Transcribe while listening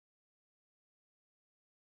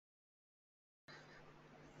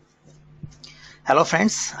Hello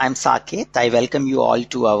friends, I'm Saket. I welcome you all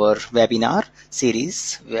to our webinar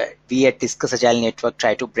series where we at Discuss Agile Network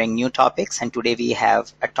try to bring new topics, and today we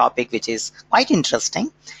have a topic which is quite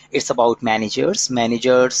interesting. It's about managers,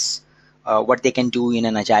 what they can do in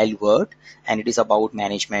an agile world, and it is about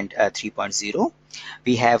management 3.0.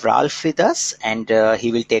 We have Ralph with us, and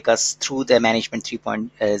he will take us through the management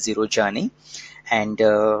 3.0 journey. And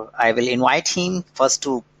I will invite him first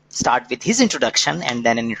to start with his introduction and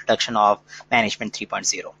then an introduction of Management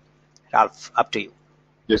 3.0. Ralph, up to you.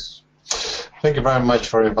 Yes. Thank you very much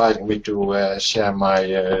for inviting me to share my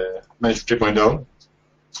Management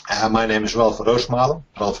 3.0. My name is Roosmalen.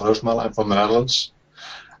 I'm from the Netherlands,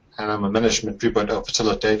 and I'm a Management 3.0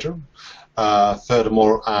 facilitator.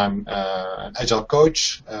 Furthermore, I'm an agile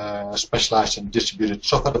coach, specialized in distributed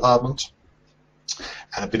software development.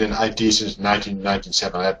 And I've been in IT since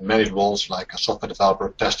 1997. I had many roles like a software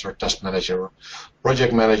developer, tester, test manager,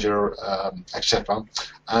 project manager, etc.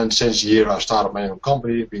 And since a year I started my own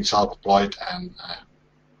company, being self-employed and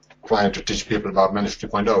trying to teach people about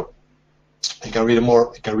Management 3.0. You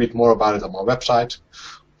can read more about it on my website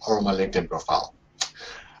or on my LinkedIn profile.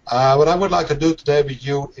 What I would like to do today with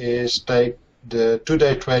you is take the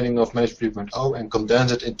 2-day training of Management 3.0 and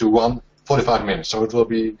condense it into 45 minutes. So it will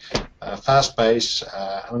be fast-paced.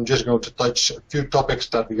 I'm just going to touch a few topics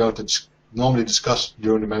that we're going to normally discuss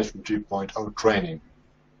during the Management 3.0 training.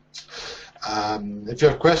 If you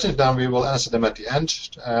have questions, then we will answer them at the end.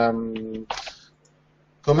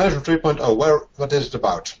 For Management 3.0, what is it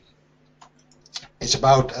about? It's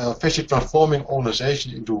about officially transforming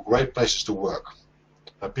organizations into great places to work.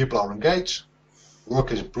 People are engaged,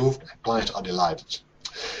 work is improved, and clients are delighted.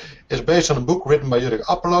 It's based on a book written by Jurgen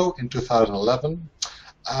Appelo in 2011,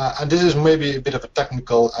 and this is maybe a bit of a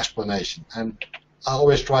technical explanation, and I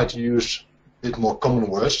always try to use a bit more common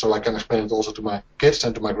words so I can explain it also to my kids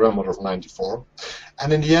and to my grandmother of 94.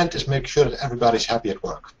 And in the end, is make sure that everybody's happy at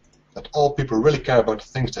work, that all people really care about the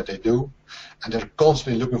things that they do, and they're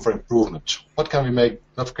constantly looking for improvement. What can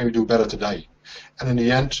we do better today? And in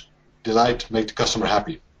the end, delight, make the customer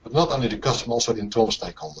happy, but not only the customer, also the internal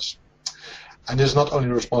stakeholders. And this is not only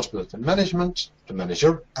the responsibility of management, the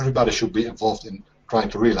manager, everybody should be involved in trying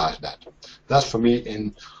to realize that. That's for me,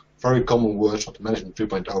 in very common words, what the Management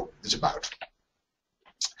 3.0 is about.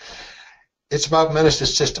 It's about manage the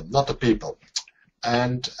system, not the people.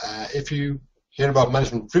 And if you hear about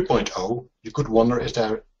Management 3.0, you could wonder, is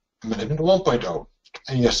there Management 1.0?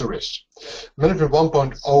 And yes, there is. Management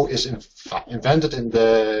 1.0 is invented in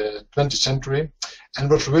the 20th century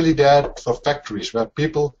and was really there for factories where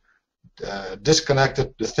people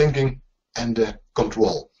disconnected the thinking and the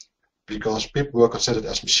control, because people were considered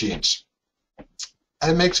as machines.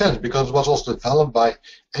 And it makes sense because it was also developed by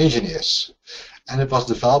engineers, and it was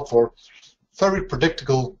developed for very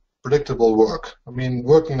predictable work. I mean,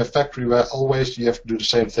 working in a factory where always you have to do the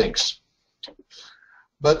same things.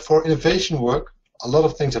 But for innovation work, a lot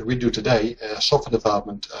of things that we do today, software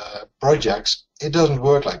development projects, it doesn't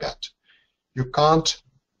work like that. You can't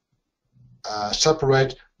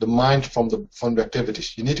separate the mind from the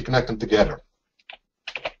activities. You need to connect them together.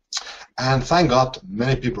 And thank God,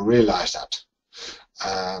 many people realize that.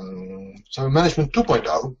 So Management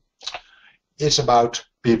 2.0 is about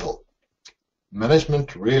people.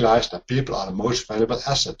 Management realized that people are the most valuable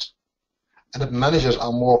asset, and that managers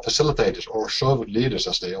are more facilitators or servant leaders,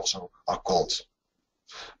 as they also are called.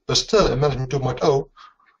 But still, in Management 2.0,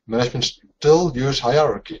 management still use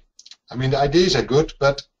hierarchy. I mean, the ideas are good,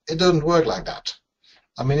 but it doesn't work like that.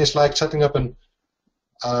 I mean, it's like setting up an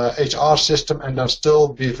HR system and then still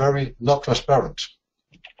be very not transparent.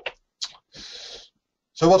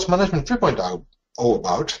 So what's Management 3.0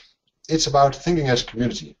 about? It's about thinking as a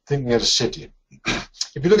community, thinking as a city.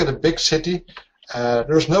 If you look at a big city,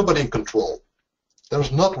 there is nobody in control. There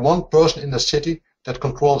is not one person in the city that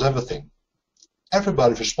controls everything.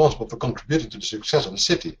 Everybody is responsible for contributing to the success of the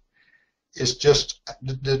city. It's just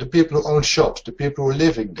the people who own shops, the people who are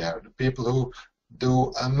living there, the people who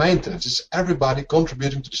do maintenance. It's everybody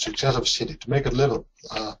contributing to the success of a city, to make it livable.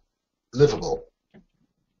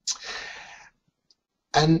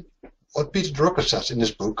 And what Peter Drucker says in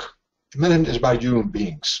this book, management is about human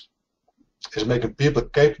beings. It's making people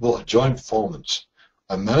capable of joint performance.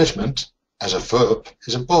 And management, as a verb,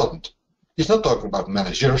 is important. He's not talking about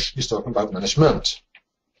managers, he's talking about management.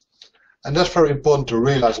 And that's very important to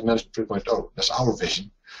realize in Management 3.0. That's our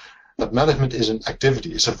vision. That management is an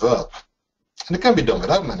activity, it's a verb. And it can be done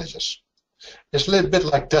without managers. It's a little bit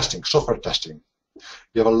like testing, software testing.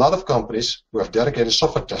 You have a lot of companies who have dedicated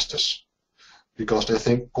software testers because they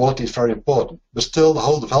think quality is very important. But still, the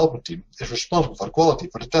whole development team is responsible for the quality,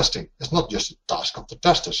 for the testing. It's not just the task of the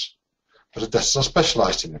testers. but the testers are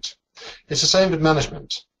specialized in it. It's the same with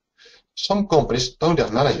management. Some companies don't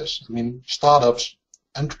have managers. I mean, startups,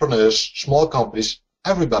 entrepreneurs, small companies,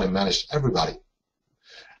 everybody manages everybody.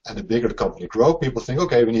 And the bigger the company grows, people think,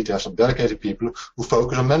 okay, we need to have some dedicated people who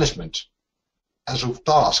focus on management as a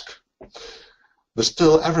task. But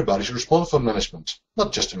still, everybody's responsible for management,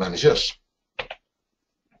 not just the managers.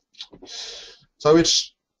 So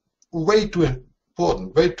it's way too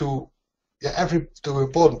important, too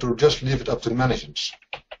important to just leave it up to the managers.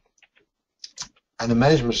 And the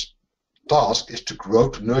management's task is to grow,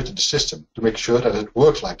 to nurture the system, to make sure that it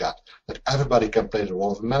works like that everybody can play the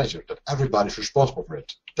role of a manager, that everybody's responsible for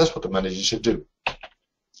it. That's what the manager should do.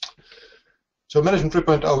 So Management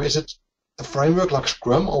 3.0, is it a framework like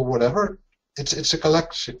Scrum or whatever? It's a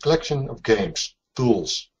collection of games,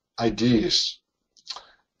 tools, ideas,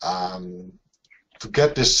 to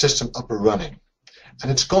get this system up and running.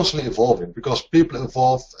 And it's constantly evolving because people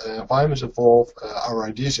evolve, environments evolve, our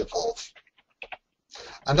ideas evolve.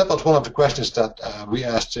 And that was one of the questions that we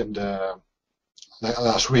asked in the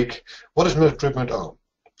last week. What is Management 3.0?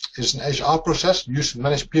 Is it an HR process used to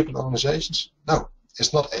manage people and organizations? No,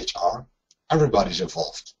 it's not HR. Everybody's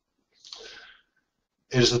involved.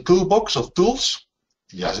 Is it a toolbox of tools?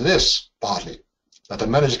 Yes, it is, partly. That a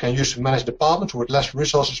manager can use to manage departments with less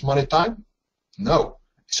resources, money, time? No,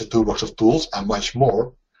 it's a toolbox of tools and much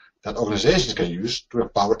more that organizations can use to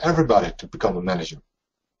empower everybody to become a manager.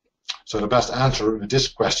 So the best answer with this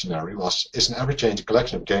questionnaire was, is an ever-changing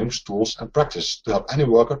collection of games, tools, and practice to help any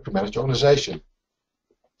worker to manage the organization.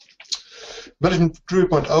 Management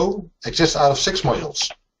 3.0 exists out of 6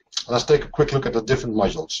 modules. Let's take a quick look at the different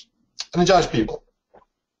modules. Energize people.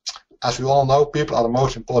 As we all know, people are the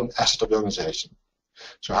most important asset of the organization.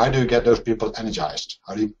 So how do you get those people energized?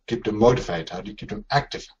 How do you keep them motivated? How do you keep them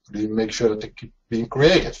active? How do you make sure that they keep being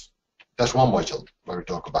creative? That's one module where we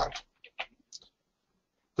talk about.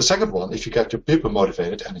 The second one, if you get your people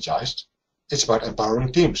motivated, energized, it's about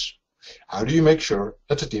empowering teams. How do you make sure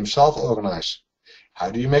that the teams self-organize? How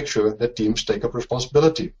do you make sure that teams take up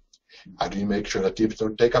responsibility? How do you make sure that teams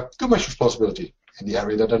don't take up too much responsibility in the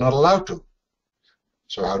area that they're not allowed to?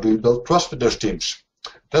 So how do you build trust with those teams?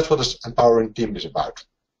 That's what this empowering team is about.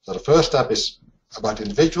 So the first step is about the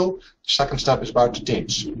individual, the second step is about the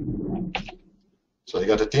teams. So you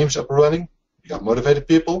got the teams up and running, you got motivated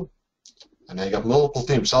people, and then you got multiple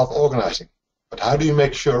teams self-organizing. But how do you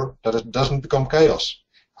make sure that it doesn't become chaos?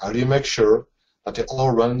 How do you make sure that they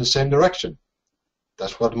all run in the same direction?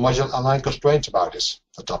 That's what the module aligned constraints about is,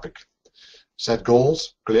 the topic. Set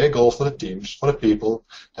goals, clear goals for the teams, for the people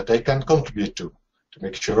that they can contribute to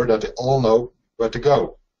make sure that they all know where to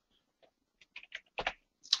go.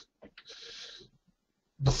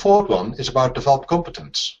 The fourth one is about develop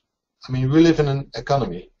competence. I mean, we live in an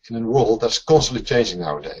economy, in a world that's constantly changing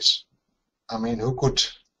nowadays. I mean, who could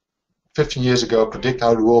 15 years ago predict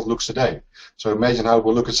how the world looks today? So imagine how it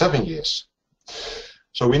will look in 7 years.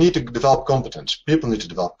 So we need to develop competence. People need to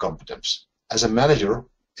develop competence. As a manager,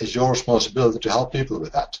 it's your responsibility to help people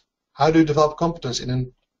with that. How do you develop competence in a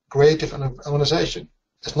creative organization?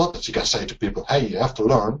 It's not that you can say to people, hey, you have to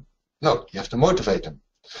learn. No, you have to motivate them.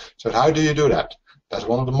 So how do you do that? That's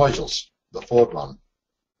one of the modules, the fourth one.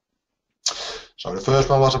 So the first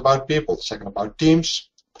one was about people, the second about teams,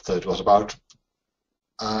 the third was about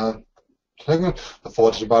the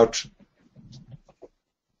fourth is about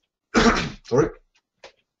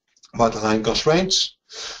about align constraints.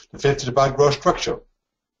 The fifth is about growth structure.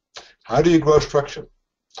 How do you grow structure?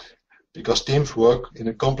 Because teams work in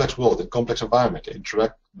a complex world, in a complex environment. They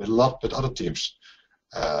interact with a lot with other teams.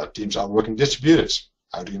 Teams are working distributed.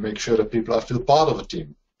 How do you make sure that people feel part of a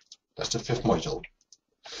team? That's the fifth module.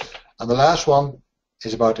 And the last one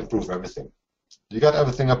is about improve everything. You got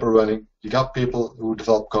everything up and running. You got people who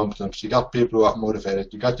develop competence. You got people who are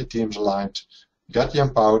motivated. You got your teams aligned. You got you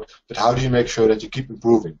empowered. But how do you make sure that you keep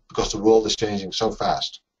improving? Because the world is changing so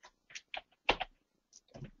fast.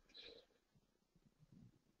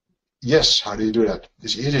 Yes, how do you do that?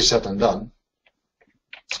 It's easier said than done.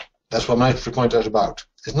 That's what Management 3.0 is about.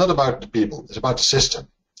 It's not about the people, it's about the system.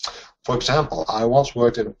 For example, I once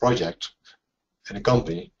worked in a project in a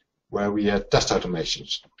company where we had test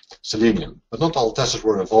automations, Selenium, but not all testers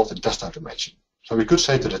were involved in test automation. So we could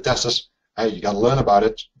say to the testers, hey, you got to learn about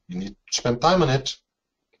it, you need to spend time on it,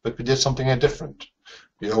 but we did something different.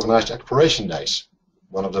 We organized exploration days,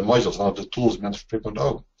 one of the modules, one of the tools in Management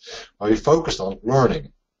 3.0, where we focused on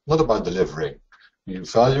learning, not about delivering. We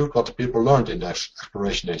valued what the people learned in those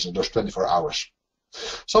exploration days, in those 24 hours.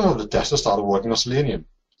 Some of the testers started working on Selenium,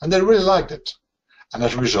 and they really liked it. And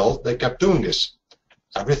as a result, they kept doing this.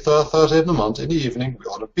 Every third Thursday of the month, in the evening, we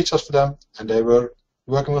ordered pizzas for them, and they were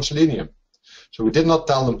working on Selenium. So we did not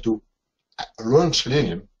tell them to learn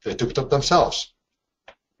Selenium, they took it up themselves.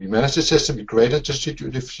 We managed the system, we created the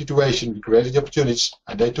situation, we created the opportunities,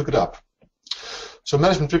 and they took it up. So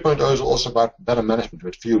Management 3.0 is also about better management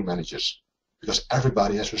with few managers, because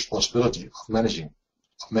everybody has responsibility of managing,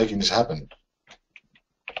 of making this happen.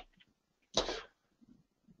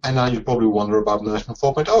 And now you probably wonder about Management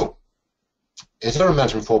 4.0. Is there a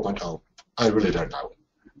Management 4.0? I really don't know.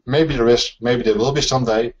 Maybe there is, maybe there will be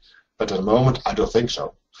someday, but at the moment I don't think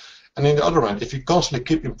so. And in the other hand, if you constantly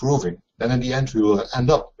keep improving, then in the end we will end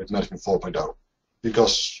up with Management 4.0,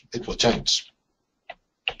 because it will change.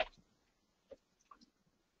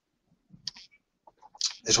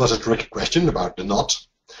 This was a tricky question about the not.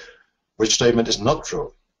 Which statement is not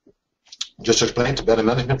true? Just to explain, to better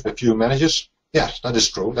management with few managers. Yes, that is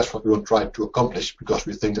true. That's what we will try to accomplish, because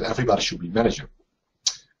we think that everybody should be manager.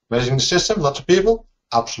 Managing the system, lots of people?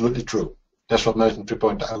 Absolutely true. That's what Management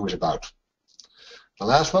 3.0 is about. The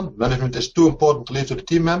last one, management is too important to leave to the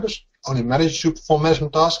team members. Only managers should perform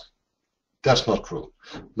management tasks. That's not true.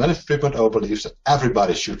 Management 3.0 believes that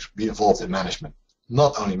everybody should be involved in management,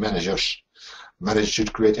 not only managers. Managers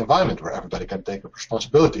should create an environment where everybody can take up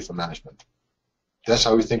responsibility for management. That's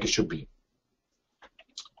how we think it should be.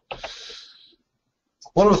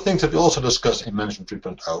 One of the things that we also discuss in Management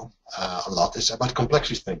 3.0 a lot is about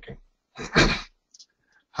complexity thinking.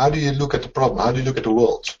 How do you look at the problem? How do you look at the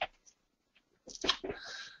world?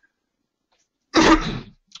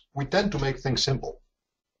 We tend to make things simple.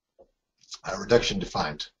 Reduction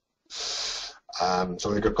defined.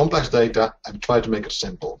 So we got complex data and try to make it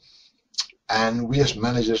simple. And we as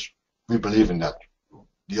managers, we believe in that.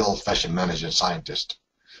 The old-fashioned manager and scientist.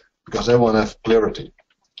 Because they want to have clarity.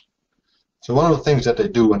 So one of the things that they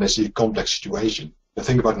do when they see a complex situation, they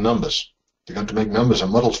think about numbers. They're going to make numbers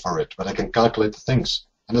and models for it, but they can calculate the things.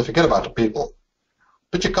 And they forget about the people.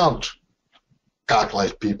 But you can't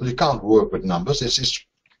calculate people, you can't work with numbers,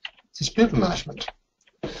 it's people management.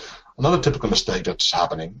 Another typical mistake that's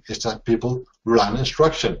happening is that people rely on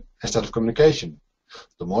instruction instead of communication.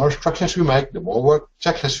 The more instructions we make, the more work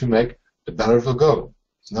checklists we make, the better it will go.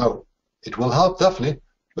 No, it will help definitely,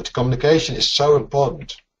 but communication is so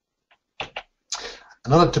important.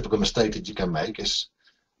 Another typical mistake that you can make is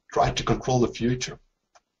try to control the future.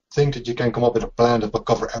 Think that you can come up with a plan that will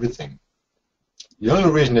cover everything. The only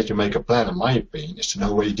reason that you make a plan, in my opinion, is to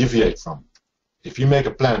know where you deviate from. If you make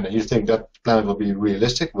a plan and you think that plan will be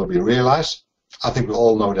realistic, will be realized, I think we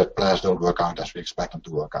all know that plans don't work out as we expect them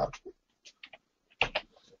to work out.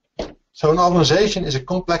 So an organization is a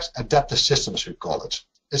complex adaptive system, as we call it.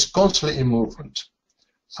 It's constantly in movement.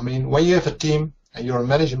 I mean, when you have a team and you're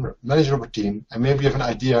a manager of a team, and maybe you have an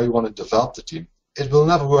idea how you want to develop the team, it will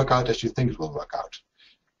never work out as you think it will work out.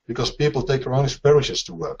 Because people take their own experiences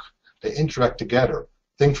to work. They interact together.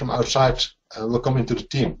 Things from outside will come into the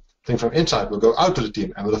team. Things from inside will go out to the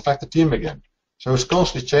team and will affect the team again. So it's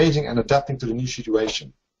constantly changing and adapting to the new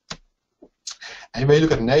situation. And when you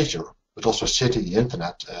look at nature, but also city, the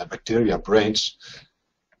internet, bacteria, brains,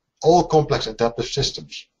 all complex adaptive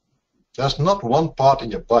systems. There's not one part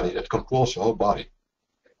in your body that controls your whole body.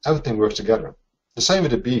 Everything works together. The same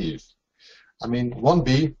with a bee. I mean, one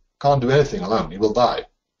bee can't do anything alone, he will die.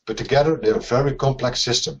 But together they're a very complex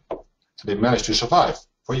system. And they manage to survive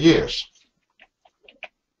for years.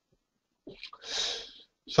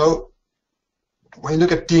 So, when you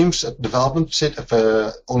look at teams, at development,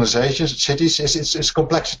 organizations, cities, it's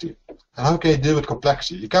complexity. And how can you deal with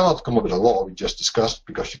complexity? You cannot come up with a law we just discussed,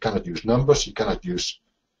 because you cannot use numbers, you cannot use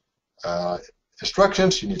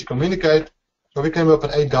instructions, you need to communicate. So we came up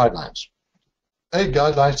with 8 guidelines. 8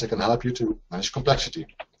 guidelines that can help you to manage complexity,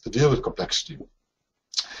 to deal with complexity.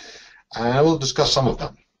 And I will discuss some of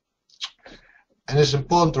them. And it's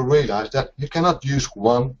important to realize that you cannot use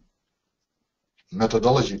one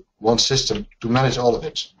methodology, one system to manage all of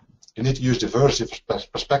it. You need to use diversity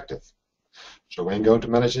of perspective. So when you're going to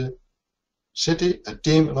manage a city, a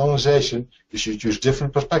team, an organization, you should use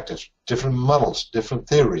different perspectives, different models, different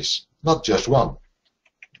theories, not just one.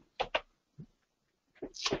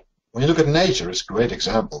 When you look at nature, it's a great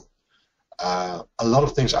example. A lot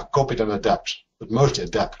of things are copied and adapt, but mostly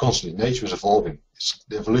adapt constantly. Nature is evolving. It's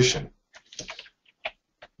the evolution.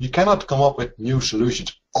 You cannot come up with new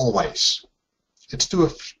solutions always. It's too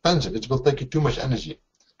expensive. It will take you too much energy.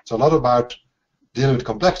 It's a lot about dealing with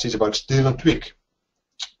complexity. It's about steal and tweak.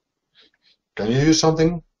 Can you use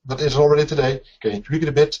something that is already today? Can you tweak it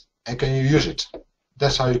a bit? And can you use it?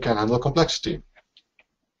 That's how you can handle complexity.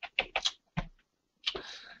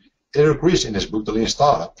 Eric Ries, in his book, The Lean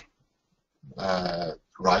Startup,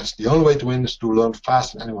 writes, the only way to win is to learn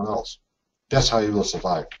faster than anyone else. That's how you will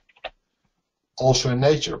survive. Also in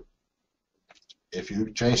nature, If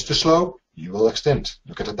you change too slow, you will extend.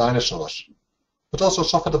 Look at the dinosaurs. But also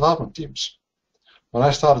software development teams. When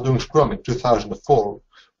I started doing Scrum in 2004,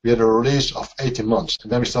 we had a release of 18 months.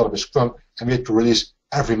 And then we started with Scrum and we had to release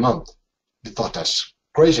every month. We thought that's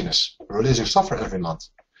craziness. We're releasing software every month.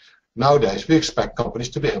 Nowadays, we expect companies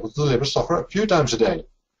to be able to deliver software a few times a day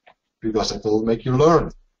because that will make you learn.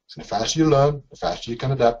 And the faster you learn, the faster you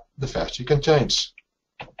can adapt, the faster you can change.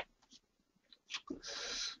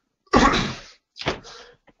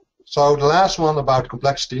 So the last one about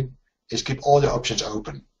complexity is keep all your options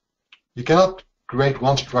open. You cannot create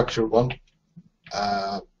one structure, one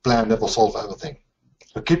plan that will solve everything.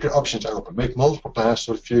 So keep your options open. Make multiple plans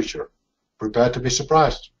for the future. Prepare to be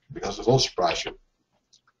surprised because it will surprise you.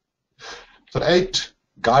 So the 8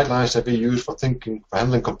 guidelines that we use for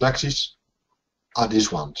handling complexities are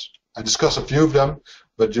these ones. I discussed a few of them,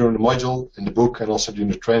 but during the module, in the book, and also during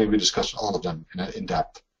the training, we discussed all of them in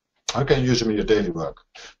depth. How can you use them in your daily work?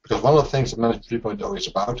 Because one of the things that Management 3.0 is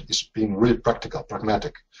about is being really practical,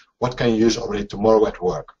 pragmatic. What can you use already tomorrow at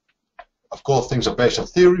work? Of course, things are based on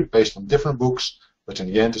theory, based on different books, but in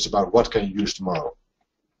the end, it's about what can you use tomorrow.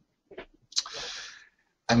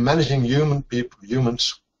 And managing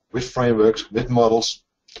humans with frameworks, with models,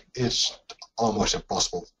 is almost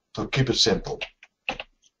impossible. So keep it simple.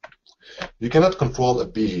 You cannot control a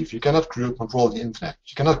beehive. You cannot control the internet.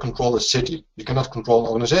 You cannot control a city. You cannot control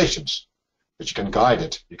organizations. But you can guide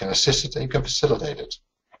it. You can assist it and you can facilitate it.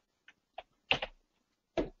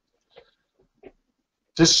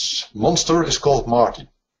 This monster is called Marty.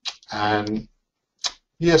 And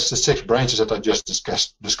he has the 6 branches that I just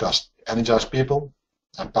discussed. Energize people,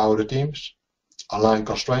 empower the teams, align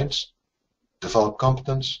constraints, develop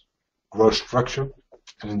competence, grow structure,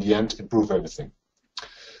 and in the end, improve everything.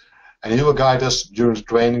 And he will guide us during the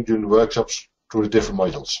training, during the workshops, through the different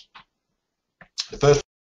modules. The first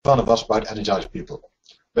one was about energize people,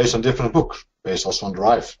 based on different books, based also on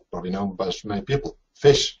Drive, probably known by so many people,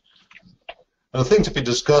 Fish. And the things that we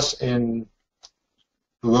discuss in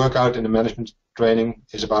the workout in the management training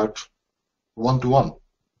is about one-to-one,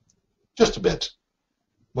 just a bit.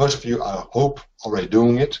 Most of you, I hope, already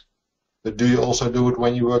doing it, but do you also do it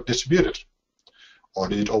when you work distributed? Or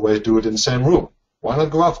do you always do it in the same room? Why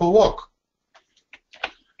not go out for a walk?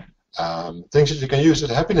 Things that you can use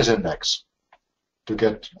as a happiness index to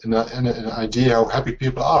get an idea how happy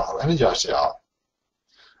people are, how energized they are.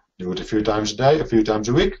 Do it a few times a day, a few times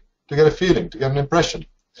a week, to get a feeling, to get an impression.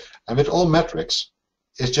 And with all metrics,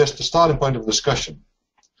 it's just the starting point of discussion.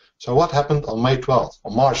 So what happened on May 12th,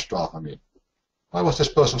 or March 12th, I mean? Why was this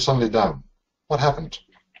person suddenly down? What happened?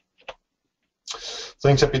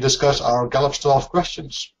 Things that we discuss are Gallup's 12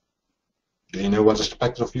 questions. Do you know what is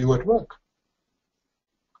expected of you at work?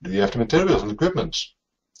 Do you have the materials and equipment?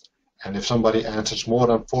 And if somebody answers more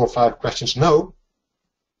than 4 or 5 questions no,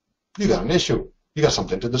 you got an issue. You got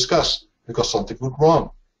something to discuss because something went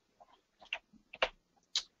wrong.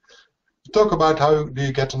 We talk about how do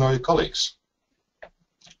you get to know your colleagues.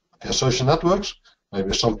 In social networks,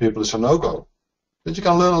 maybe some people it's a no-go. But you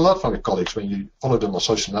can learn a lot from your colleagues when you follow them on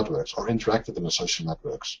social networks or interact with them on social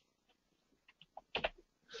networks.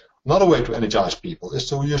 Another way to energize people is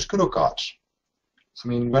to use kudo cards. I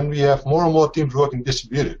mean, when we have more and more teams working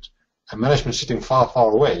distributed and management sitting far,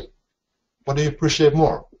 far away, what do you appreciate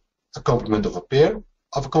more? A compliment of a peer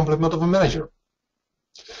or a compliment of a manager?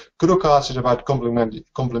 Kudo cards is about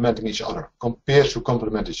complementing each other, peers who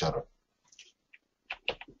complement each other.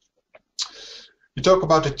 We talk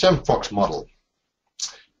about the Champ Fox model.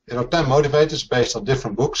 There are 10 motivators based on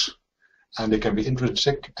different books, and they can be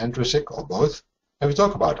intrinsic, or both. And we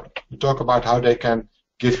talk about them. We talk about how they can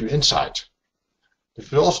give you insight.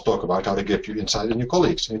 But we also talk about how they give you insight in your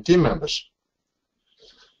colleagues and your team members.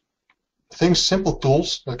 Simple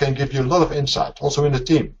tools that can give you a lot of insight, also in the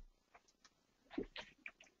team.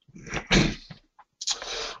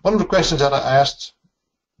 One of the questions that I asked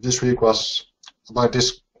this week was about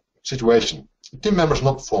this situation. The team member is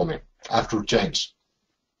not performing after a change.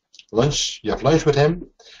 You have lunch with him,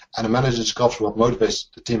 and the manager discusses what motivates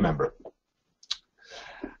the team member.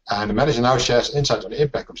 And the manager now shares insight on the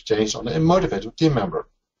impact of the change on the motivated team member.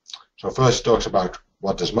 So first he talks about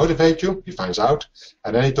what does motivate you, he finds out,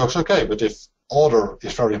 and then he talks, okay, but if order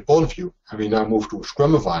is very important for you, and we now move to a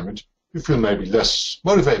Scrum environment, you feel maybe less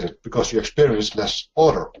motivated because you experience less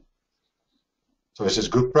order. So is this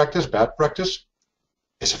good practice, bad practice?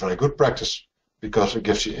 It's a very good practice because it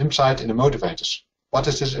gives you insight in the motivators. What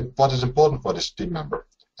is important for this team member?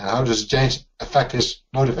 And how does the change affect his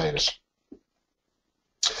motivators?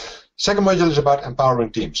 Second module is about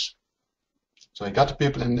empowering teams. So you got the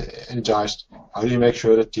people energized. How do you make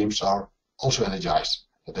sure that teams are also energized,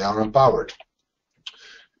 that they are empowered?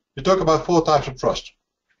 We talk about 4 types of trust.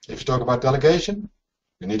 If you talk about delegation,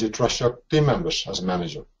 you need to trust your team members as a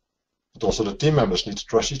manager. But also the team members need to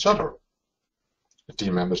trust each other. The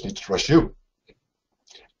team members need to trust you.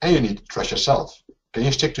 And you need to trust yourself. Can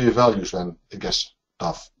you stick to your values when it gets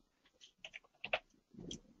tough?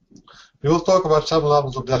 We will talk about 7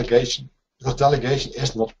 levels of delegation, because delegation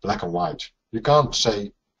is not black and white. You can't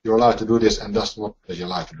say you're allowed to do this and that's not what you're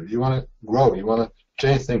allowed to do. You want to grow, you want to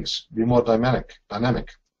change things, be more dynamic.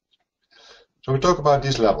 So we talk about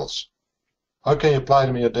these levels. How can you apply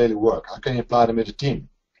them in your daily work? How can you apply them in the team?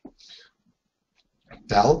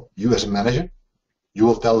 You as a manager, you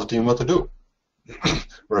will tell the team what to do.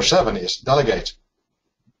 Where 7 is delegate.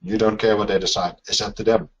 You don't care what they decide, it's up to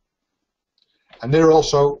them. And they're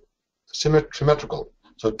also symmetrical.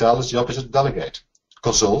 So tell is the opposite of delegate.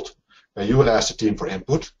 Consult, where you will ask the team for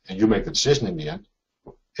input and you make the decision in the end,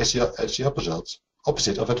 is the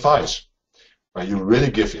opposite of advice, where you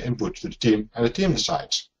really give your input to the team and the team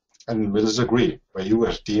decides. And will agree, where you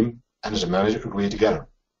as a team and as a manager agree together.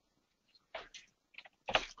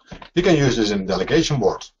 You can use this in a delegation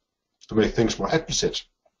board to make things more explicit.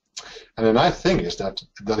 And the nice thing is that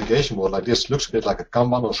a delegation board like this looks a bit like a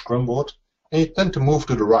Kanban or Scrum board, and you tend to move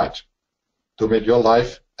to the right to make your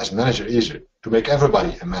life as manager easier, to make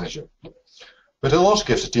everybody a manager. But it also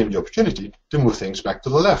gives the team the opportunity to move things back to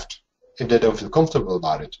the left if they don't feel comfortable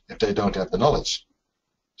about it, if they don't have the knowledge.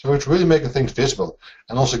 So it's really making things visible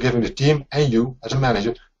and also giving the team and you as a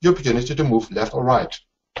manager the opportunity to move left or right.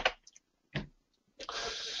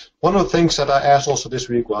 One of the things that I asked also this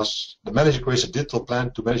week was the manager creates a digital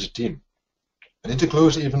plan to manage a team. And it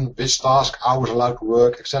includes even which task, hours allowed to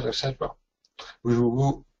work, etc., etc.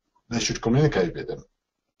 They should communicate with them.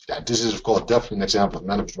 Yeah, this is of course definitely an example of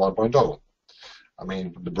Management 1.0. I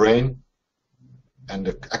mean, the brain and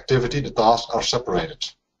the activity, the tasks are separated.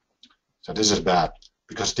 So this is bad,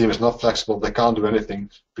 because the team is not flexible, they can't do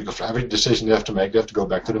anything, because for every decision they have to make, they have to go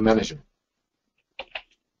back to the manager.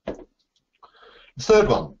 The third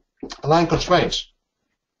one, align constraints.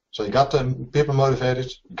 So you got the people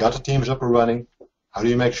motivated, you got the teams up and running. How do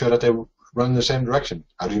you make sure that they run in the same direction?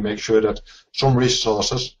 How do you make sure that some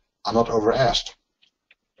resources are not over-asked?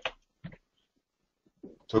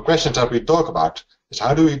 So the questions that we talk about is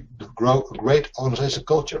how do we grow a great organizational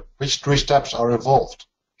culture? Which 3 steps are involved?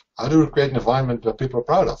 How do we create an environment that people are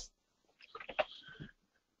proud of?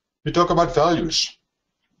 We talk about values.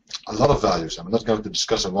 A lot of values. I'm not going to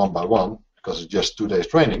discuss them one by one because it's just 2 days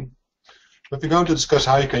training. But we're going to discuss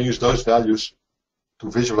how you can use those values to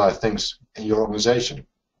visualize things in your organization.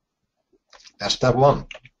 That's step 1.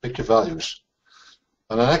 Pick your values.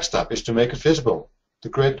 And the next step is to make it visible, to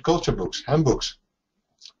create culture books, handbooks.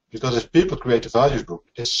 Because if people create a values book,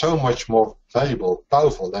 it's so much more valuable,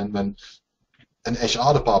 powerful than when an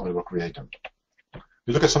HR department will create them.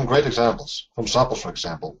 We look at some great examples from Zappos, for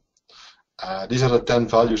example. These are the 10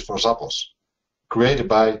 values for Zappos, created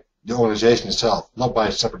by the organization itself, not by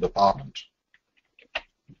a separate department.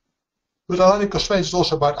 With aligning constraints, it's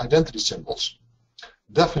also about identity symbols.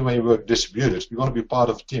 Definitely when you work distributed, you want to be part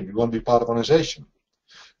of a team, you want to be part of an organization.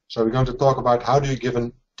 So we're going to talk about how do you give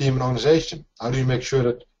a team an organization? How do you make sure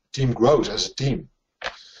that the team grows as a team?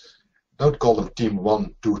 Don't call them team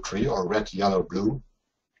 1, 2, 3 or red, yellow, blue.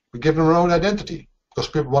 We give them their own identity because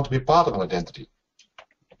people want to be part of an identity.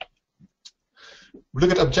 We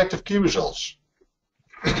look at objective key results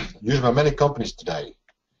used by many companies today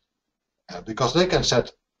because they can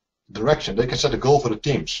set direction, they can set a goal for the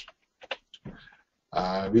teams.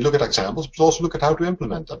 We look at examples, but also look at how to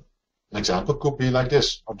implement them. An example could be like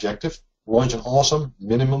this: objective, launch an awesome,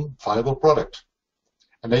 minimum viable product.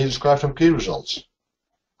 And then you describe some key results.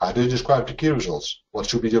 How do you describe the key results? What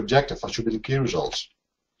should be the objective? What should be the key results?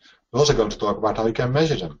 We're also going to talk about how you can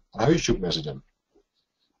measure them and how you should measure them.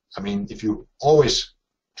 I mean, if you always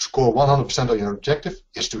score 100% on your objective,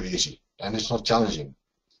 it's too easy and it's not challenging.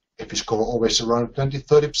 If you score always around 20,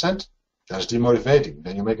 30%, that's demotivating.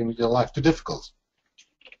 Then you're making your life too difficult.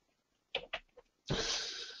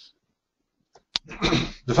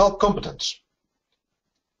 Develop competence.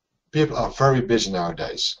 People are very busy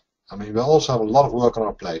nowadays. I mean, we also have a lot of work on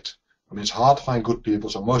our plate. I mean, it's hard to find good people,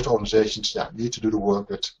 so most organizations need to do the work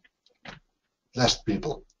with less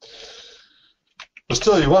people. But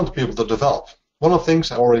still, you want people to develop. One of the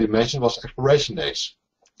things I already mentioned was exploration days.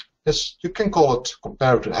 Yes, you can call it,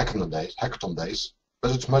 compare it to hackathon days,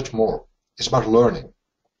 but it's much more. It's about learning.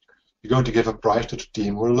 You're going to give a prize to the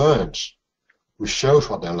team who learns, who shows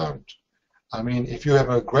what they learned. I mean, if you have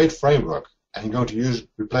a great framework and you're going to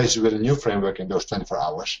replace it with a new framework in those 24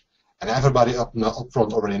 hours, and everybody up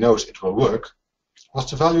front already knows it will work, what's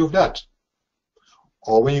the value of that?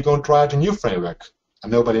 Or when you're going to try out a new framework,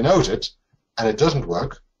 and nobody knows it, and it doesn't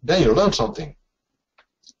work, then you learn something.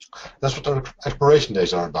 That's what our exploration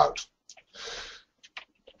days are about.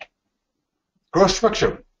 Growth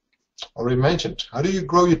structure, already mentioned. How do you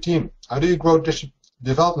grow your team? How do you grow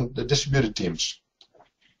the distributed teams?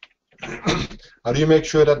 How do you make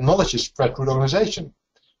sure that knowledge is spread through the organization?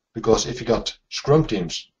 Because if you got Scrum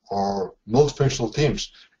teams or multifunctional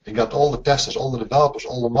teams, you got all the testers, all the developers,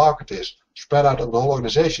 all the marketers spread out over the whole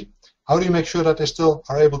organization, how do you make sure that they still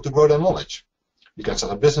are able to grow their knowledge? You can set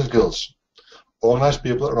up business guilds, organize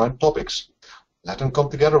people around topics, let them come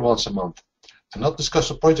together once a month, and not discuss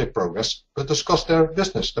the project progress, but discuss their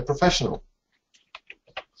business, their professional.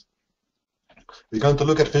 We're going to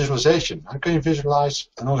look at visualization. How can you visualize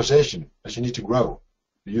an organization that you need to grow?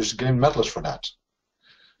 We use game methods for that.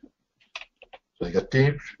 So you got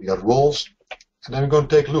teams, you got roles, and then we're going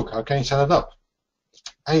to take a look. How can you set it up?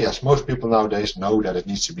 And yes, most people nowadays know that it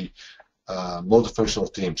needs to be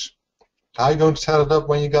multifunctional teams. How are you going to set it up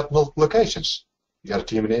when you got multiple locations? You got a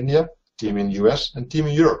team in India, a team in the US, and a team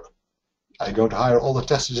in Europe. Are you going to hire all the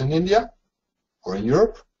testers in India or in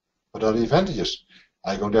Europe? What are the advantages?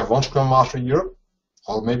 Are you going to have one Scrum Master in Europe?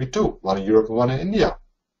 Or maybe two, one in Europe and one in India?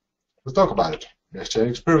 We'll talk about it. We exchange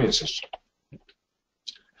experiences.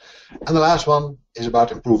 And the last one is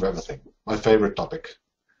about improve everything. My favorite topic.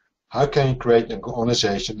 How can you create an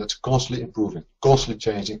organization that's constantly improving, constantly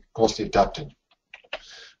changing, constantly adapting?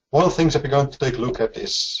 One of the things that we're going to take a look at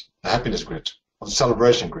is the happiness grid, or the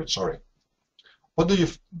celebration grid, sorry. What do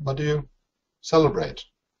you celebrate?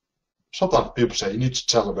 Sometimes people say you need to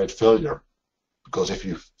celebrate failure, because if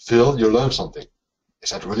you fail, you learn something. Is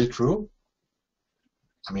that really true?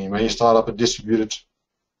 I mean, when you start up a distributed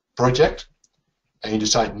project and you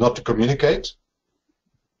decide not to communicate,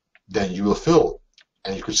 then you will fail.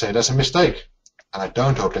 And you could say that's a mistake. And I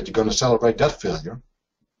don't hope that you're going to celebrate that failure.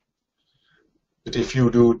 But if you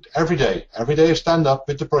do it every day you stand up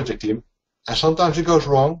with the project team, and sometimes it goes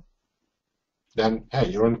wrong, then hey,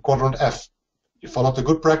 you're in quadrant F. You follow the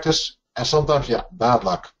good practice, and sometimes, yeah, bad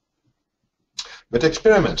luck. But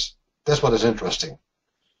experiments, that's what is interesting.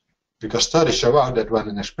 Because studies show out that when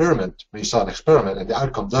you start an experiment and the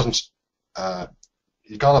outcome doesn't,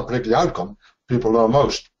 you cannot predict the outcome, people learn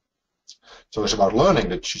most. So it's about learning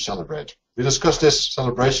that you celebrate. We discussed this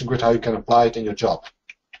celebration grid, how you can apply it in your job.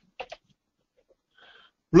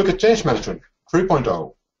 Look at change management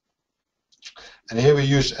 3.0. And here we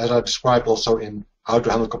use, as I described also in how to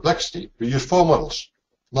handle complexity, we use 4 models.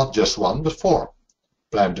 Not just 1, but 4.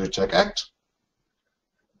 Plan, do, check, act.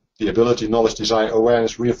 The ability, knowledge, desire,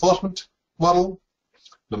 awareness, reinforcement model.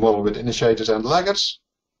 The model with initiators and laggards.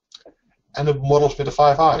 And the models with the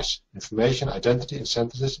 5 I's. Information, identity,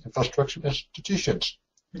 incentives, infrastructure, institutions.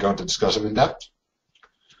 We're going to discuss them in depth.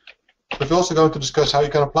 But we're also going to discuss how you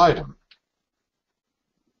can apply them.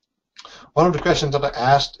 One of the questions that I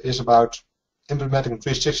asked is about implementing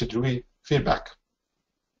 360-degree feedback.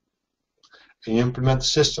 And you implement a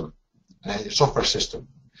system, a software system,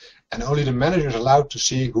 and only the manager is allowed to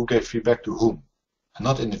see who gave feedback to whom, and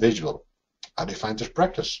not individual. How do you find this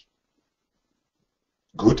practice?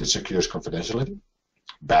 Good, it secures confidentiality.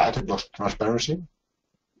 Bad, it blocks transparency.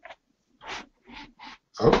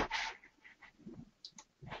 Oh.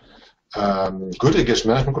 Good, it gives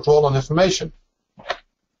management control on information.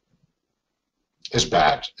 Is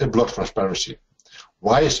bad. It blocks transparency.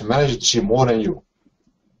 Why is the manager to see more than you?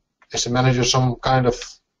 Is the manager some kind of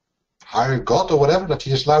higher god or whatever that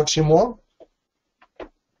he is allowed to see more?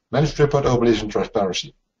 Management 3.0 believes in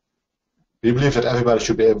transparency. We believe that everybody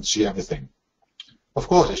should be able to see everything. Of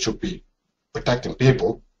course, it should be protecting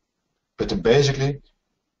people, but then basically,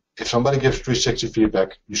 if somebody gives 360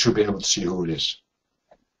 feedback, you should be able to see who it is.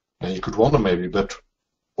 And you could wonder maybe, but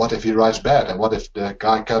what if he writes bad, and what if the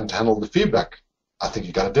guy can't handle the feedback? I think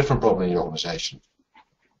you got a different problem in your organization.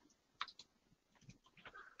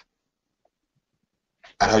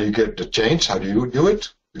 And how you get the change, how do you do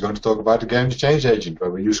it? We're going to talk about the game The Change Agent,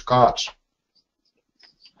 where we use cards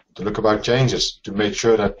to look about changes, to make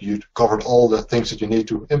sure that you covered all the things that you need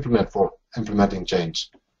to implement for implementing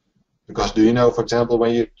change. Because do you know, for example,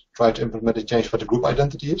 when you try to implement a change, what the group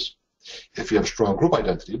identity is? If you have a strong group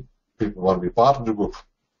identity, people want to be part of the group,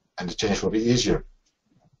 and the change will be easier.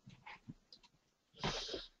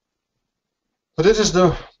 But this is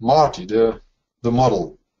the Marty, the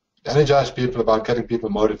model. Energize people about getting people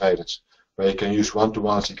motivated, where you can use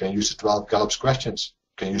one-to-ones, you can use the 12 Gallup's questions,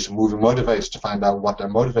 you can use the moving motivators to find out what their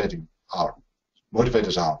motivators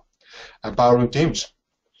are. Empowering teams,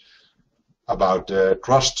 about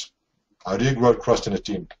trust. How do you grow trust in a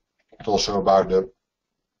team? It's also about the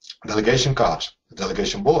delegation card, the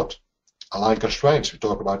delegation board. Align constraints, we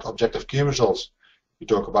talk about objective key results. You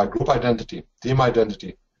talk about group identity, team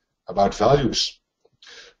identity, about values.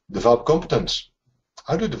 Develop competence.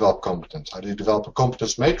 How do you develop competence? How do you develop a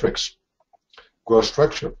competence matrix? Grow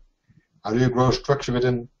structure. How do you grow structure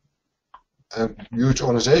within a huge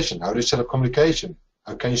organization? How do you set up communication?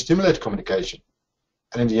 How can you stimulate communication?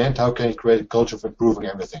 And in the end, how can you create a culture of improving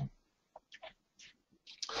everything?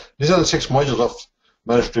 These are the 6 modules of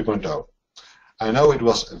Management 3.0. I know it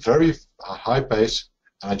was a very high pace,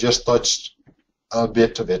 and I just touched a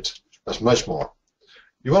bit of it. There's much more.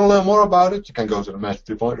 You want to learn more about it? You can go to the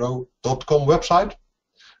management3.0.com website.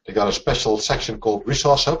 They got a special section called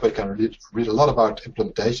Resource Hub, where you can read a lot about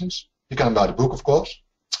implementations. You can buy the book, of course.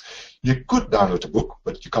 You could download the book,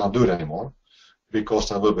 but you can't do it anymore, because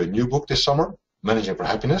there will be a new book this summer, Managing for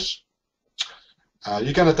Happiness.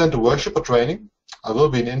 You can attend a workshop or training. I will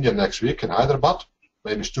be in India next week in Hyderabad.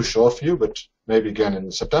 Maybe it's too short for you, but maybe again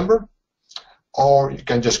in September. Or you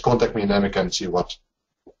can just contact me and then we can see what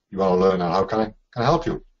you want to learn and how can I help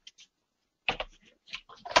you.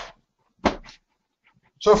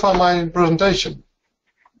 So far my presentation.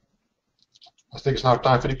 I think it's now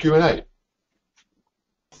time for the Q&A.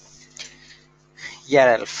 Yeah,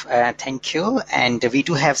 Ralph, thank you. And we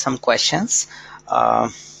do have some questions.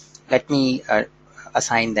 Let me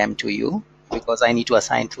assign them to you because I need to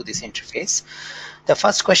assign through this interface. The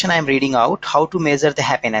first question I'm reading out, how to measure the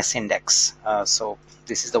happiness index. So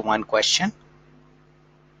this is the one question.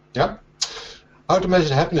 Yeah. How to measure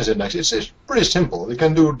the happiness index? It's pretty simple. You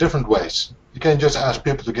can do different ways. You can just ask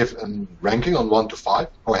people to give a ranking on 1 to 5,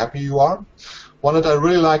 how happy you are. One that I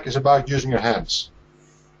really like is about using your hands.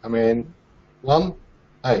 I mean, 1,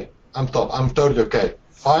 hey, I'm top, I'm totally okay.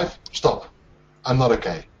 5, stop, I'm not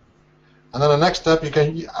okay. And then the next step,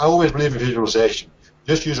 I always believe in visualization.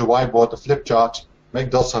 Just use a whiteboard, a flip chart, make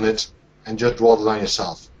dots on it, and just draw the line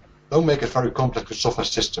yourself. Don't make it very complex with software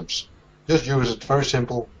systems. Just use it very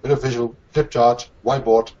simple, with a visual flip chart,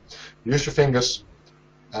 whiteboard, use your fingers,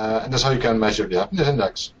 and that's how you can measure the happiness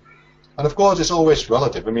index. And of course, it's always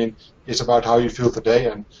relative. I mean, it's about how you feel today,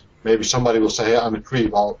 and maybe somebody will say, hey, I'm a 3,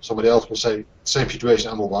 while somebody else will say, same situation,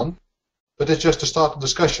 I'm a 1. But it's just to start a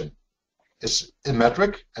discussion. It's a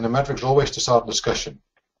metric, and the metric is always to start a discussion.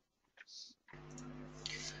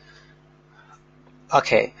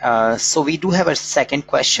 Okay, so we do have a second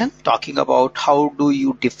question talking about how do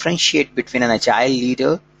you differentiate between an agile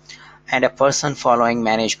leader and a person following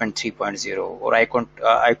Management 3.0, or I could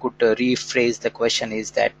rephrase the question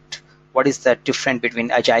is that what is the difference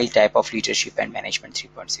between agile type of leadership and Management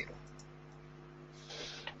 3.0?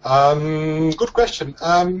 Good question.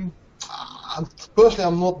 Personally,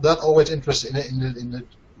 I'm not that always interested in the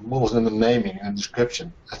models and the naming and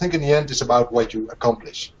description. I think in the end it's about what you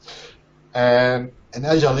accomplish. And an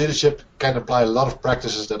agile leadership can apply a lot of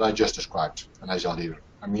practices that I just described, an agile leader.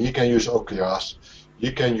 I mean, you can use OKRs,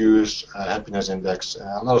 you can use happiness index,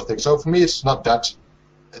 and other things. So for me, it's not that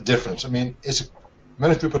different. I mean,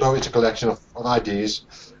 Management 3.0 is a collection of ideas,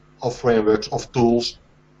 of frameworks, of tools.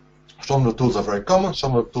 Some of the tools are very common,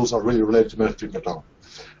 some of the tools are really related to Management 3.0.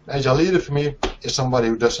 An agile leader for me is somebody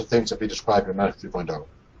who does the things that we describe in Management 3.0.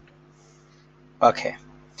 Okay.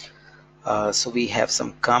 So we have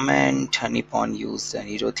some comment. Nippon used the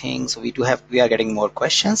Nero thing. So we are getting more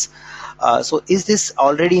questions. So is this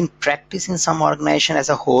already in practice in some organization as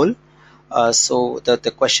a whole? So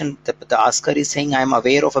the question, the asker is saying, I'm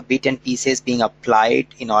aware of a bit and pieces being applied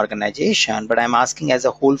in organization, but I'm asking as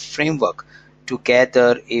a whole framework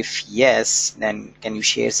together. If yes, then can you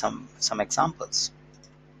share some examples?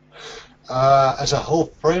 As a whole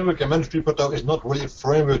framework, Management 3.0 is not really a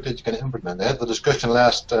framework that you can implement. I had the discussion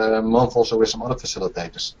last month also with some other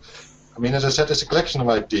facilitators. I mean, as I said, it's a collection of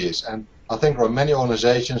ideas, and I think there are many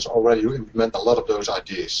organizations already who implement a lot of those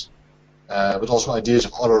ideas, but also ideas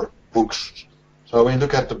of other books. So when you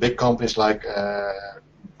look at the big companies like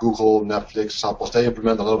Google, Netflix, Zappos, they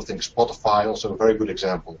implement a lot of things. Spotify, also a very good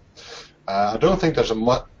example. I don't think there's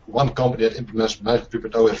one company that implements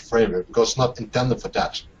Management 3.0 as a framework, because it's not intended for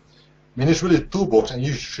that. I mean, it's really a toolbox, and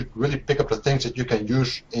you should really pick up the things that you can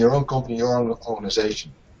use in your own company, your own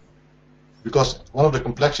organization. Because one of the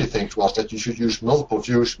complexity things was that you should use multiple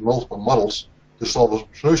views, multiple models to solve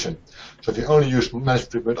a solution. So if you only use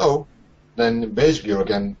Management 3.0, then basically you're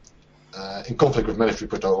again in conflict with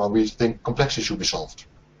Management 3.0, where we think complexity should be solved.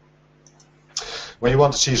 When you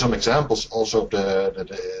want to see some examples also of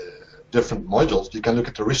the different modules, you can look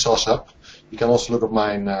at the Resource Hub. You can also look at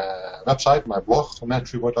my website, my blog,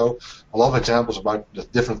 Management 3.0, a lot of examples about the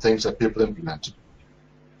different things that people implement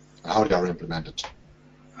and how they are implemented.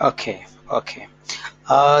 Okay.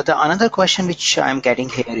 The another question which I'm getting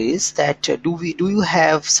here is that do you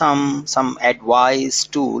have some advice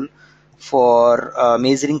tool for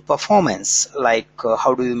measuring performance, like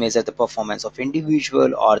how do you measure the performance of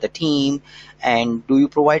individual or the team, and do you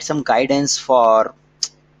provide some guidance for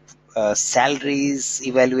salaries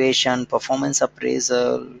evaluation, performance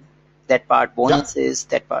appraisal, that part, Yeah, bonuses,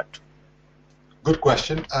 that part? good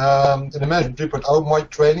question. In the Management 3.0 module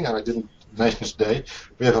training, and I didn't mention this today,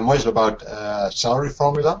 we have a module about salary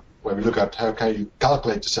formula, where we look at how can you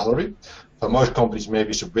calculate the salary. For most companies,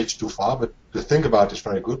 maybe it's a bridge too far, but to think about is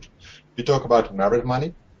very good. We talk about merit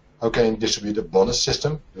money. How can you distribute a bonus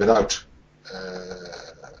system without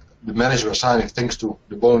the manager assigning things to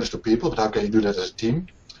the bonus to people, but how can you do that as a team?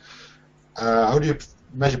 How do you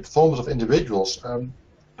measure performance of individuals?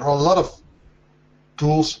 There are a lot of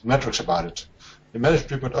tools, metrics about it. In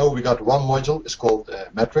Management 3.0, we got one module, it's called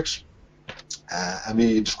metrics, and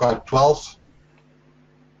we describe 12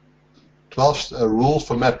 rules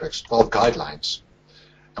for metrics, 12 guidelines.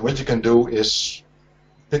 And what you can do is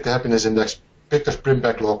pick the happiness index, pick the sprint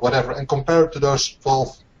backlog, whatever, and compare it to those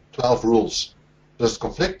 12 rules. Does it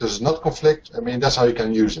conflict? Does it not conflict? I mean, that's how you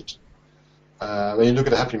can use it. When you look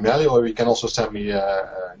at the happy value, or you can also send me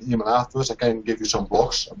an email afterwards. I can give you some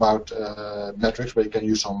blogs about metrics where you can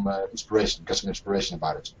use some inspiration, get some inspiration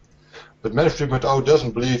about it. But Management 3.0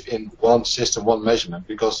 doesn't believe in one system, one measurement,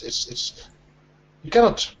 because it's you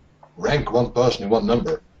cannot rank one person in one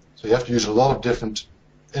number. So you have to use a lot of different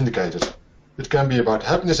indicators. It can be about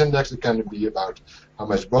happiness index, it can be about how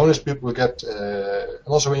much bonus people will get, and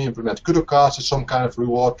also when you implement kudo cards, it's some kind of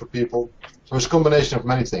reward for people. So it's a combination of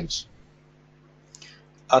many things.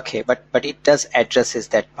 Okay, but it does addresses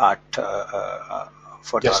that part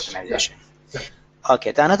for the Yes. organization. Yeah.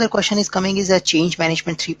 Okay, the another question is coming is a change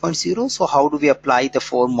management 3.0. So how do we apply the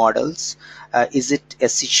four models? Is it a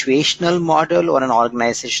situational model or an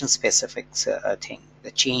organization specific thing,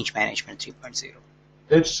 the change management 3.0?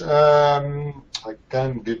 It's I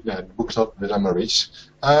can get the book's not within my reach.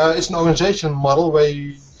 It's an organization model where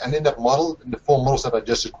you, and in that model, in the four models that I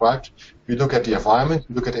just described, we look at the environment,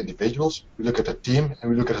 we look at individuals, we look at the team,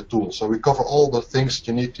 and we look at the tools. So we cover all the things that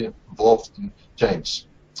you need to involve in change.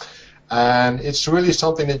 And it's really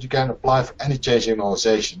something that you can apply for any change in an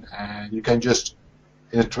organization. And you can just,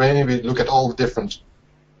 in a training, we look at all the different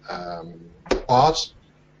parts,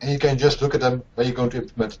 and you can just look at them when you're going to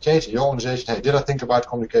implement a change in your organization. Hey, did I think about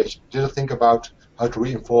communication? Did I think about how to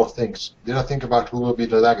reinforce things? Did I think about who will be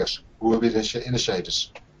the laggers? Who will be the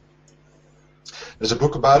initiators? There's a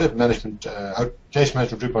book about it, Change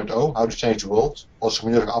Management 3.0, How to Change the World, also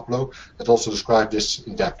from Jurgen Upload, that also describes this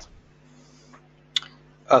in depth.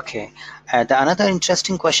 Okay, the another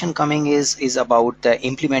interesting question coming is about the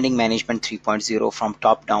implementing management 3.0 from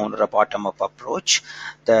top down or a bottom up approach.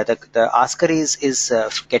 The asker is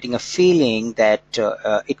getting a feeling that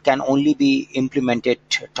it can only be implemented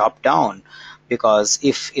top down, because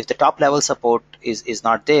if the top level support is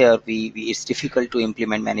not there, it's difficult to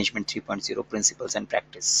implement management 3.0 principles and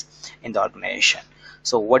practice in the organization.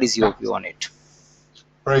 So what is your view on it?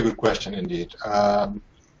 Very good question indeed.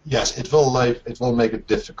 Yes, it will make it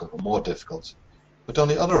difficult, or more difficult. But on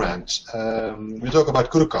the other hand, we talk about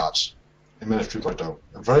kudo cards in Management 3.0.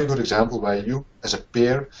 A very good example where you, as a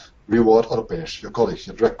peer, reward other peers, your colleagues,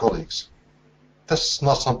 your direct colleagues. That's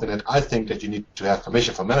not something that I think that you need to have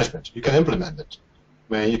permission from management. You can implement it.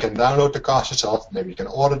 Where you can download the cards yourself, maybe you can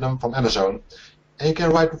order them from Amazon, and you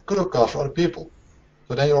can write kudo cards for other people.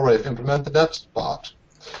 So then you already have implemented that part.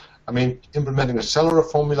 I mean, implementing a salary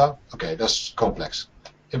formula, okay, that's complex.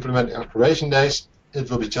 Implementing operation days, it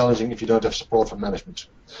will be challenging if you don't have support from management.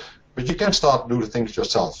 But you can start to do the things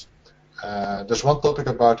yourself. There's one topic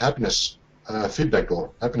about happiness, feedback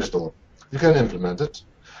door, happiness door. You can implement it.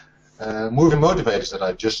 Moving motivators that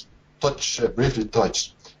I just briefly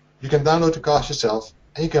touched. You can download the cards yourself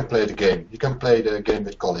and you can play the game. You can play the game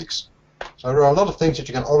with colleagues. So there are a lot of things that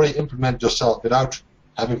you can already implement yourself without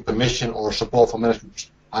having permission or support from management,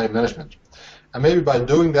 high management. And maybe by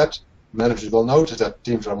doing that, managers will notice that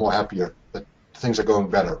teams are more happier, that things are going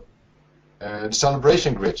better. The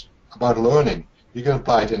celebration grid about learning, you can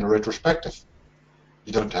apply it in a retrospective.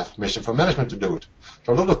 You don't have permission from management to do it.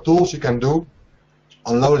 So a lot of tools you can do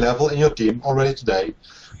on low level in your team already today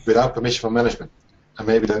without permission from management. And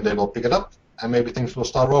maybe then they will pick it up and maybe things will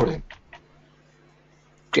start rolling.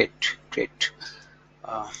 Great, great.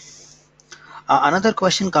 Another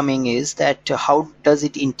question coming is that how does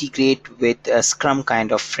it integrate with a Scrum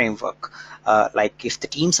kind of framework? Like if the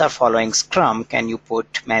teams are following Scrum, can you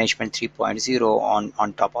put Management 3.0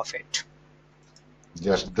 on top of it?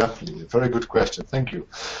 Yes, definitely. Very good question. Thank you.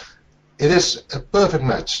 It is a perfect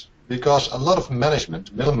match because a lot of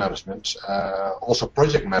management, middle management, also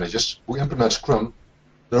project managers who implement Scrum,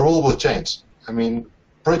 their role will change. I mean,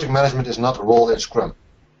 project management is not a role in Scrum.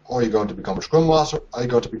 Or you're going to become a Scrum Master, or you're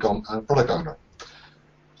going to become a product owner.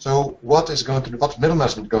 So what middle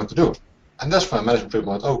management going to do? And that's why Management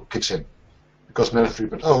 3.0 kicks in. Because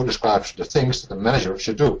Management 3.0 describes the things that a manager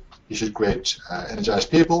should do. He should create energized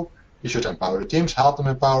people, he should empower the teams, help them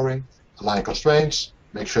empowering, align constraints,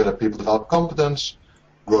 make sure that people develop competence,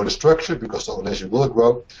 grow the structure because the organization will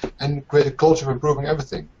grow, and create a culture of improving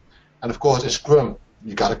everything. And of course in Scrum,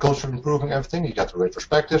 you got a culture of improving everything, you got the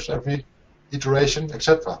retrospectives every iteration,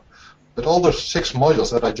 etc. But all those 6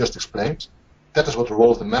 modules that I just explained, that is what the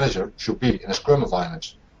role of the manager should be in a Scrum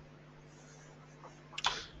environment.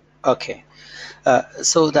 Okay.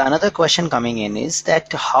 So the another question coming in is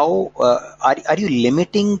that how are you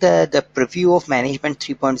limiting the preview of Management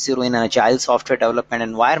 3.0 in an agile software development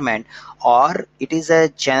environment, or it is a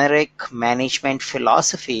generic management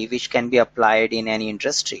philosophy which can be applied in any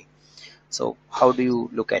industry? So how do you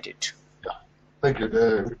look at it? Yeah, thank you.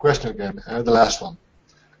 Good question again. The last one.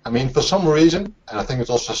 I mean, for some reason, and I think it's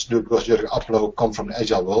also to do because Jurgen Appelo comes from the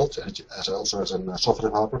agile world, also as a software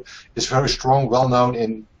developer, is very strong, well known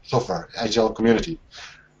in software, agile community.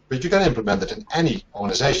 But you can implement it in any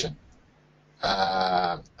organization.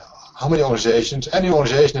 How many organizations? Any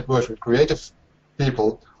organization that works with creative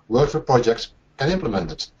people, works with projects, can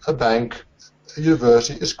implement it. A bank, a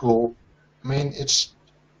university, a school. I mean, it's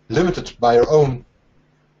limited by your own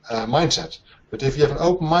mindset. But if you have an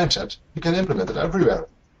open mindset, you can implement it everywhere.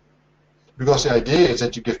 Because the idea is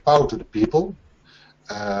that you give power to the people,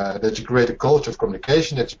 that you create a culture of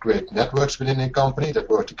communication, that you create networks within a company that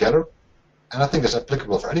work together, and I think that's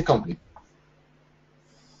applicable for any company.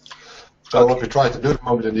 So okay. What we try to do at the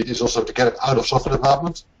moment indeed is also to get it out of software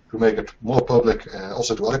development, to make it more public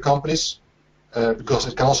also to other companies, because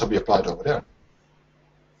it can also be applied over there.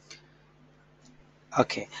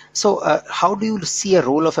 Okay, so how do you see a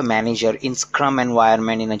role of a manager in Scrum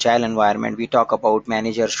environment, in Agile environment? We talk about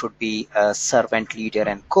manager should be a servant, leader,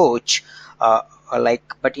 and coach.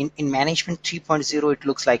 But in Management 3.0, it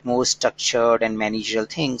looks like more structured and managerial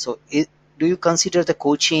thing. So, do you consider the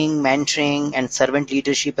coaching, mentoring, and servant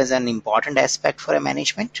leadership as an important aspect for a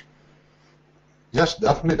management? Yes,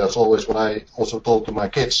 definitely. That's always what I also told to my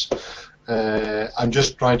kids. I'm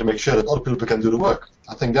just trying to make sure that other people can do the work.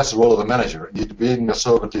 I think that's the role of a manager, being a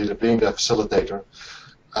servant leader, being the facilitator,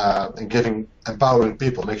 and empowering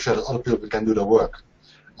people, make sure that other people can do their work.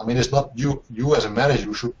 I mean, it's not you as a manager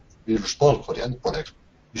who should be responsible for the end product.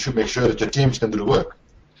 You should make sure that your teams can do the work.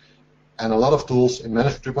 And a lot of tools in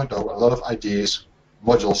Management 3.0, a lot of ideas,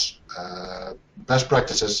 modules, best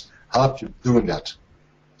practices help you doing that.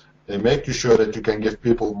 They make you sure that you can give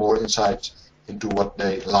people more insight into what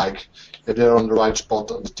they like, if they're on the right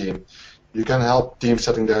spot on the team. You can help teams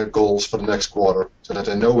setting their goals for the next quarter so that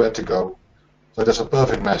they know where to go. So that's a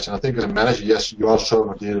perfect match. And I think as a manager, yes, you are a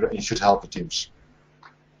servant leader and you should help the teams.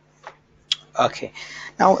 Okay.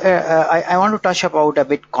 Now, I want to touch about a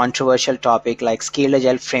bit controversial topic like Scaled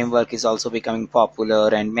Agile framework is also becoming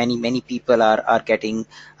popular, and many people are getting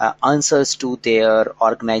answers to their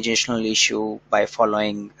organizational issue by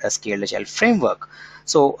following a Scaled Agile framework.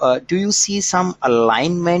 So, do you see some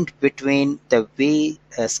alignment between the way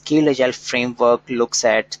a Scaled Agile framework looks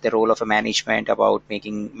at the role of a management about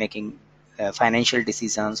making financial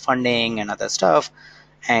decisions, funding, and other stuff,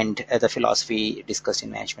 and the philosophy discussed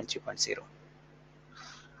in Management 3.0?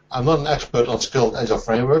 I'm not an expert on Scaled Agile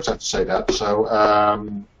frameworks, I have to say that. So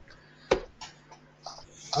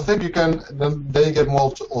I think you can, then you get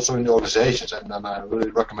more also in the organizations, and then I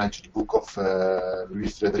really recommend you the book of Louis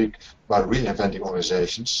Frederick about reinventing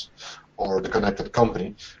organizations, or the connected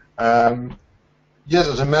company. Yes,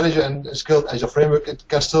 as a manager and a Scaled Agile framework, it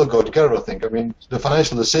can still go together, I think. I mean, the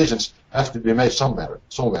financial decisions have to be made somewhere.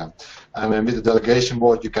 And with the delegation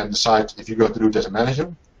board, you can decide if you're going to do it as a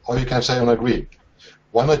manager, or you can say, I agree.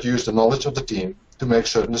 Why not use the knowledge of the team to make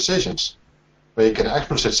certain decisions? Where you can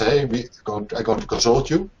explicitly say, hey, I'm going to consult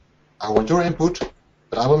you, I want your input,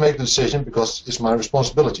 but I will make the decision because it's my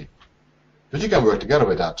responsibility. But you can work together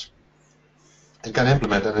with that. It can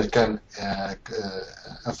implement and it can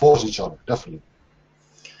enforce each other, definitely.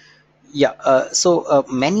 Yeah, so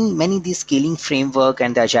many this scaling framework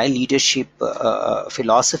and the agile leadership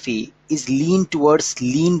philosophy is lean towards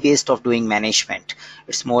lean based of doing management.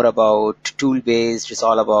 It's more about tool based. It's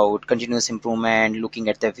all about continuous improvement, looking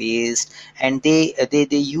at the waste, and they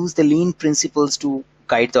use the lean principles to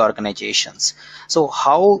guide the organizations. So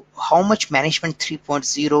how much Management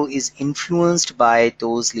 3.0 is influenced by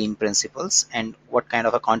those lean principles, and what kind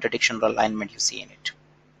of a contradiction or alignment you see in it?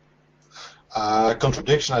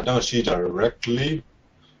 Contradiction, I don't see directly.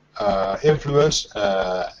 Influence,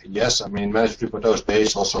 yes. I mean, Management 3.0 is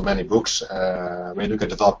based also on many books. When you look at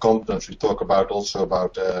develop competence, we talk about also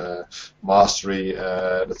about mastery,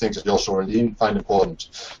 the things that you also in Lean find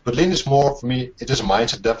important. But Lean is more, for me, it is a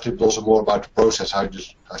mindset definitely, but also more about the process, how you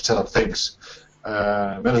just set up things.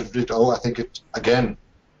 Management 3.0, I think it, again,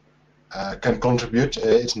 can contribute.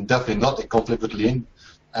 It's definitely not in conflict with Lean,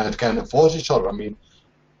 and it can enforce each other. I mean,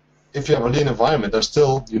 if you have a Lean environment, then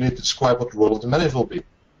still you need to describe what the role of the manager will be.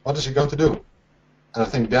 What is he going to do? And I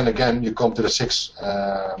think then again you come to the 6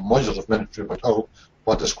 modules of Management 3.0,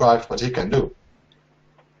 what describes what he can do.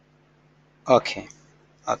 Okay.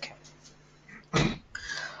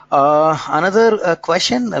 Another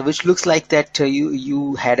question which looks like that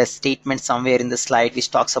you had a statement somewhere in the slide which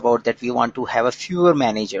talks about that we want to have a fewer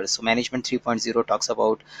managers. So Management 3.0 talks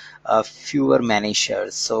about fewer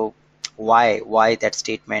managers. So why that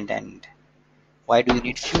statement, and why do you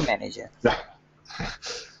need few managers? Yeah.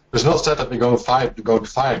 It's not said that we're going to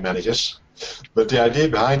fire managers, but the idea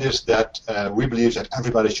behind is that we believe that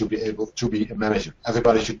everybody should be able to be a manager.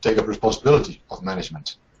 Everybody should take up responsibility of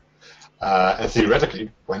management. And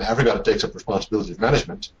theoretically, when everybody takes up responsibility of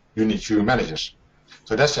management, you need fewer managers.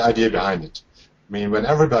 So that's the idea behind it. I mean, when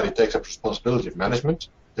everybody takes up responsibility of management,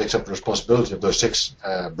 takes up responsibility of those 6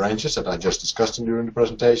 branches that I just discussed during the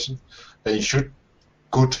presentation, then you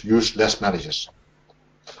could use less managers.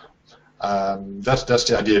 That's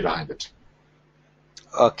the idea behind it.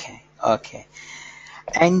 Okay.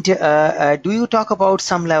 And do you talk about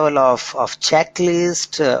some level of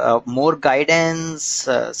checklist, more guidance,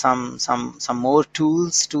 some more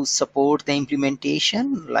tools to support the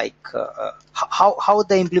implementation? Like how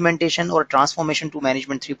the implementation or transformation to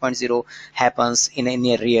Management 3.0 happens in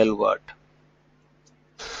a real world?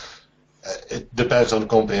 It depends on the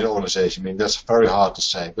company and organization. I mean, that's very hard to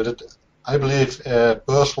say, but I believe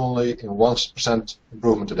personally in 1%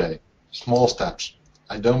 improvement today, small steps.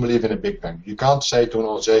 I don't believe in a big bang. You can't say to an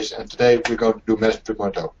organization, and today we're going to do Management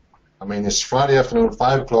 3.0. I mean, it's Friday afternoon,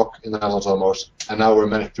 5 o'clock in the Netherlands almost, and now we're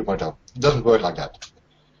Management 3.0. It doesn't work like that.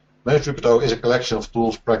 Management 3.0 is a collection of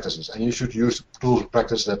tools, practices, and you should use tools and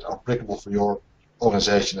practices that are applicable for your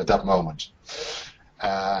organization at that moment.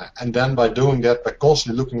 And then by doing that, by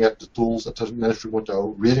constantly looking at the tools at Management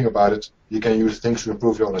 3.0, reading about it, you can use things to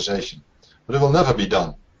improve your organization. But it will never be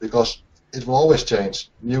done, because it will always change.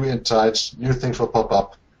 New insights, new things will pop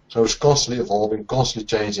up. So it's constantly evolving, constantly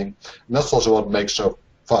changing. And that's also what makes it so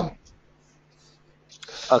fun.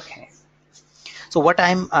 Okay. So what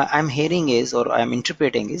I'm hearing is, or I'm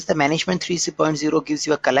interpreting is, the Management 3.0 gives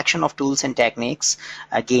you a collection of tools and techniques,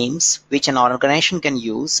 games, which an organization can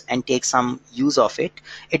use and take some use of it.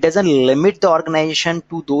 It doesn't limit the organization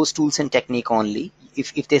to those tools and technique only.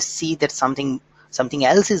 If they see that something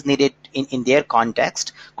else is needed in their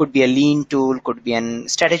context, could be a lean tool, could be a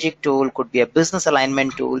strategic tool, could be a business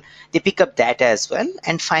alignment tool, they pick up that as well,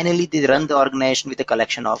 and finally they run the organization with a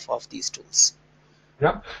collection of these tools.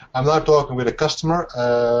 Yeah, I'm now talking with a customer,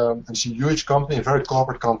 and it's a huge company, a very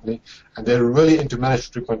corporate company, and they're really into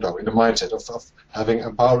Management 3.0 in the mindset of having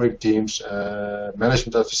empowering teams,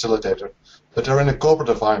 management as facilitator, but they're in a corporate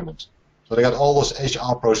environment. So they got all those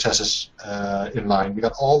HR processes in line. We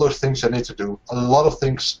got all those things they need to do, a lot of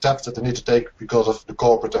things, steps that they need to take because of the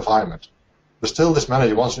corporate environment. But still, this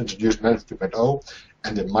manager wants to introduce Management 2.0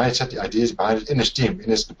 and the mindset, the ideas behind it in his team, in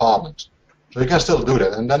his department. So you can still do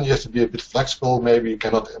that, and then you have to be a bit flexible. Maybe you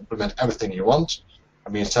cannot implement everything you want. I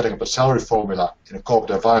mean, setting up a salary formula in a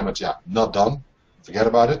corporate environment, yeah, not done. Forget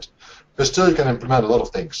about it. But still, you can implement a lot of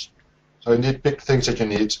things. So you need to pick the things that you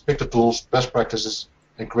need, pick the tools, best practices,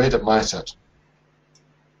 and create a mindset.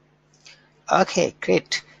 Okay,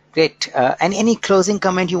 great. And any closing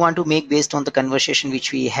comment you want to make based on the conversation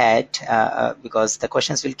which we had, because the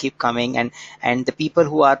questions will keep coming, and the people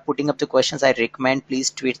who are putting up the questions, I recommend please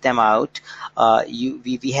tweet them out.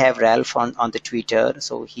 We have Ralph on the Twitter,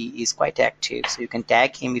 so he is quite active, so you can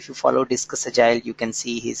tag him. If you follow Discuss Agile, you can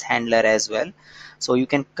see his handler as well, so you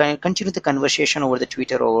can continue the conversation over the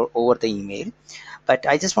Twitter or over the email. But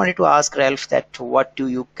I just wanted to ask Ralph that what do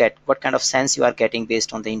you get, what kind of sense you are getting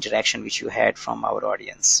based on the interaction which you had from our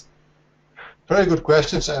audience? Very good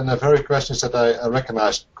questions, and very questions that I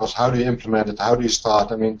recognize, because how do you implement it, how do you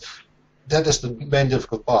start? I mean, that is the main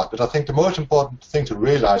difficult part. But I think the most important thing to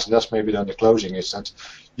realize, and that's maybe then the closing, is that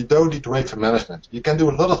you don't need to wait for management. You can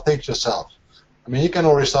do a lot of things yourself. I mean, you can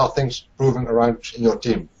already start things improving around in your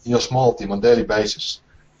team, in your small team on a daily basis.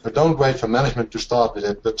 So don't wait for management to start with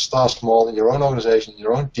it, but start small in your own organization, in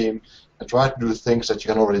your own team, and try to do the things that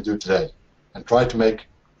you can already do today. And try to make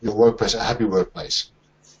your workplace a happy workplace.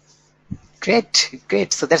 Great,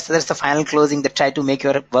 great. So that's the final closing that try to make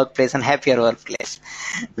your workplace and happier workplace.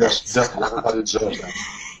 Yes, definitely. Everybody deserves that.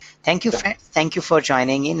 Thank you, Yeah. friend. Thank you for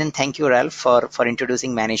joining in, and thank you, Ralph, for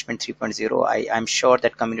introducing Management 3.0. I'm sure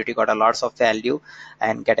that community got a lots of value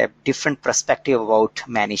and get a different perspective about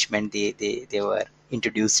management they were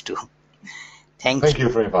introduced to. Thank Thank you.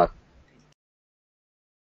 you for inviting.